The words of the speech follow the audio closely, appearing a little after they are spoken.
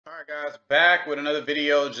Alright guys, back with another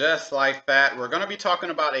video just like that. We're going to be talking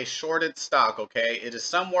about a shorted stock, okay? It is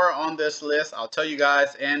somewhere on this list. I'll tell you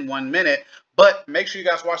guys in 1 minute. But make sure you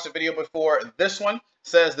guys watch the video before this one.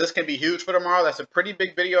 Says this can be huge for tomorrow. That's a pretty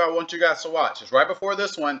big video I want you guys to watch. It's right before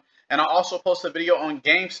this one. And I'll also post a video on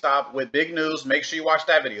GameStop with big news. Make sure you watch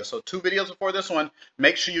that video. So 2 videos before this one.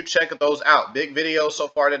 Make sure you check those out. Big videos so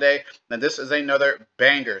far today. And this is another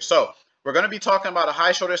banger. So we're going to be talking about a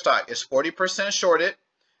high shorted stock. It's 40% shorted.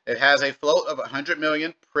 It has a float of 100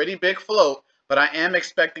 million, pretty big float, but I am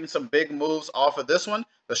expecting some big moves off of this one.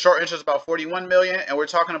 The short interest is about 41 million, and we're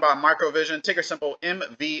talking about Microvision, ticker symbol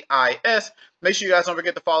MVIS. Make sure you guys don't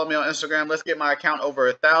forget to follow me on Instagram. Let's get my account over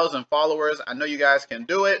 1,000 followers. I know you guys can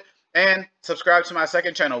do it. And subscribe to my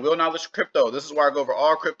second channel, Will Knowledge Crypto. This is where I go over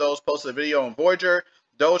all cryptos. Posted a video on Voyager,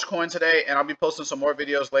 Dogecoin today, and I'll be posting some more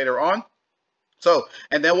videos later on. So,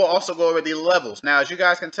 and then we'll also go over the levels. Now, as you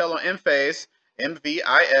guys can tell on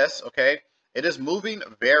MVIS, okay, it is moving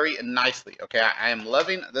very nicely, okay. I am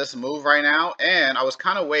loving this move right now, and I was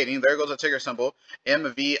kind of waiting. There goes the ticker symbol,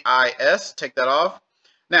 MVIS. Take that off.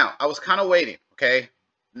 Now, I was kind of waiting, okay.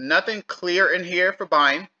 Nothing clear in here for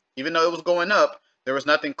buying. Even though it was going up, there was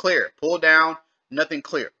nothing clear. Pulled down, nothing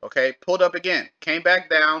clear, okay. Pulled up again, came back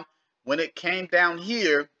down. When it came down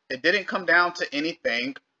here, it didn't come down to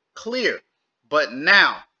anything clear. But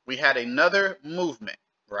now we had another movement,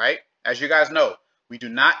 right? As you guys know, we do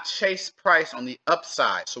not chase price on the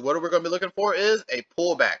upside. So what we're going to be looking for is a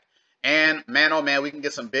pullback. And man, oh man, we can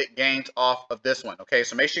get some big gains off of this one. Okay,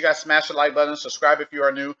 so make sure you guys smash the like button. Subscribe if you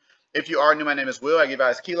are new. If you are new, my name is Will. I give you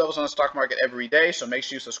guys key levels on the stock market every day. So make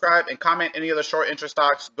sure you subscribe and comment any other short interest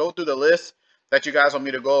stocks. Go through the list that you guys want me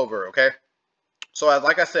to go over, okay? So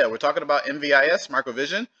like I said, we're talking about MVIS,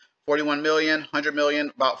 Microvision, 41 million, 100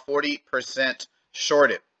 million, about 40%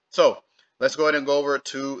 shorted. So let's go ahead and go over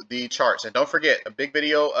to the charts. And don't forget, a big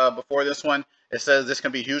video before this one, it says this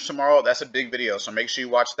can be huge tomorrow. That's a big video, so make sure you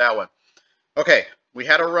watch that one. Okay, we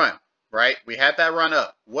had a run, right? We had that run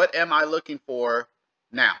up. What am I looking for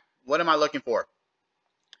now? What am I looking for?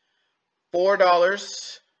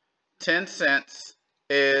 $4.10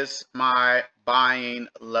 is my buying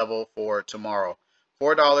level for tomorrow.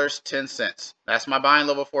 $4.10. That's my buying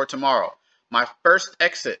level for tomorrow. My first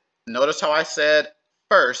exit, notice how I said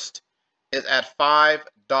first, is at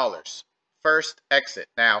 $5. First exit.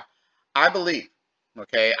 Now, I believe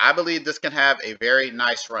this can have a very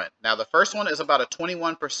nice run. Now, the first one is about a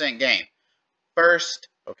 21% gain. First,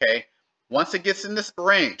 okay, once it gets in this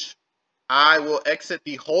range, I will exit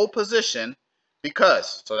the whole position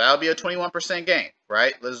because, so that'll be a 21% gain,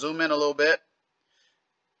 right? Let's zoom in a little bit.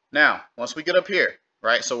 Now, once we get up here,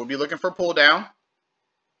 right, so we'll be looking for pull down.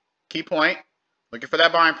 Key point, looking for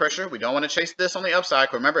that buying pressure. We don't want to chase this on the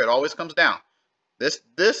upside. Remember, it always comes down. This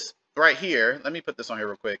right here, let me put this on here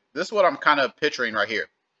real quick. This is what I'm kind of picturing right here.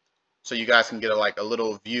 So you guys can get a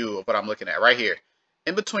little view of what I'm looking at right here.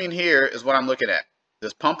 In between here is what I'm looking at.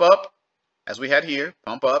 This pump up, as we had here,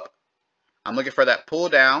 pump up. I'm looking for that pull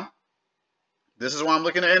down. This is where I'm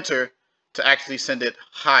looking to enter to actually send it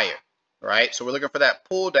higher, right? So we're looking for that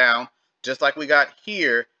pull down, just like we got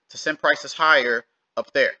here, to send prices higher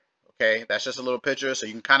up there. Okay, that's just a little picture, so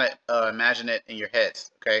you can kind of imagine it in your heads.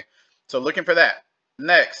 Okay, so looking for that.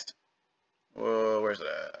 Next, where's it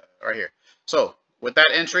at? Right here. So with that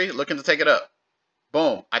entry, looking to take it up.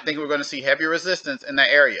 Boom. I think we're going to see heavy resistance in that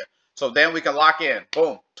area. So then we can lock in.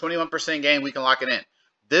 Boom. 21% gain. We can lock it in.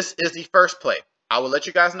 This is the first play. I will let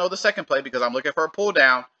you guys know the second play because I'm looking for a pull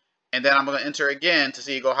down, and then I'm going to enter again to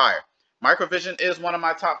see it go higher. Microvision is one of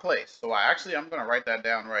my top plays. So I'm going to write that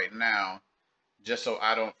down right now, just so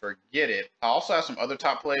I don't forget it. I also have some other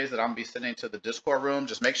top plays that I'm going to be sending to the Discord room.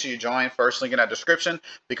 Just make sure you join. First link in that description,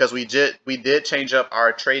 because we did change up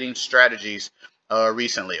our trading strategies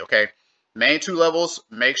recently, okay? Main 2 levels,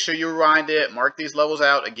 make sure you rewind it. Mark these levels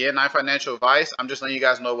out. Again, not financial advice. I'm just letting you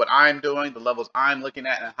guys know what I'm doing, the levels I'm looking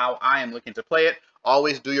at, and how I am looking to play it.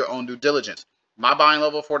 Always do your own due diligence. My buying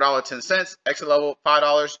level, $4.10. Exit level,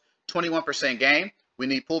 $5, 21% gain. We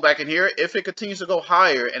need pullback in here. If it continues to go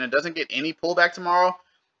higher and it doesn't get any pullback tomorrow,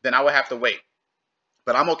 then I would have to wait.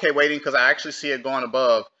 But I'm okay waiting because I actually see it going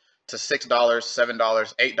above to $6,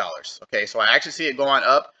 $7, $8. Okay, so I actually see it going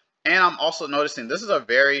up. And I'm also noticing this is a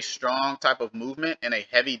very strong type of movement in a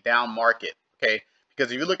heavy down market. Okay,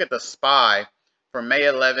 because if you look at the SPY from May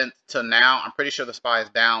 11th to now, I'm pretty sure the SPY is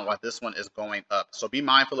down while this one is going up. So be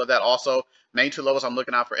mindful of that also. Main 2 levels I'm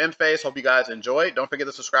looking out for M-Phase. Hope you guys enjoy. Don't forget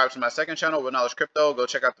to subscribe to my second channel, Will Knowledge Crypto. Go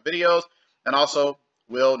check out the videos. And also,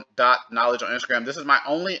 Will.knowledge on Instagram. This is my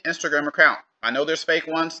only Instagram account. I know there's fake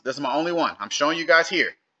ones. This is my only one. I'm showing you guys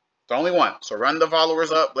here. It's only one. So run the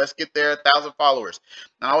followers up. Let's get there, 1,000 followers.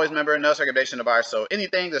 And always remember, no recommendation to buy. So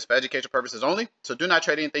anything that's for educational purposes only. So do not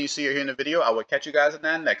trade anything you see or hear in the video. I will catch you guys in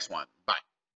that next one. Bye.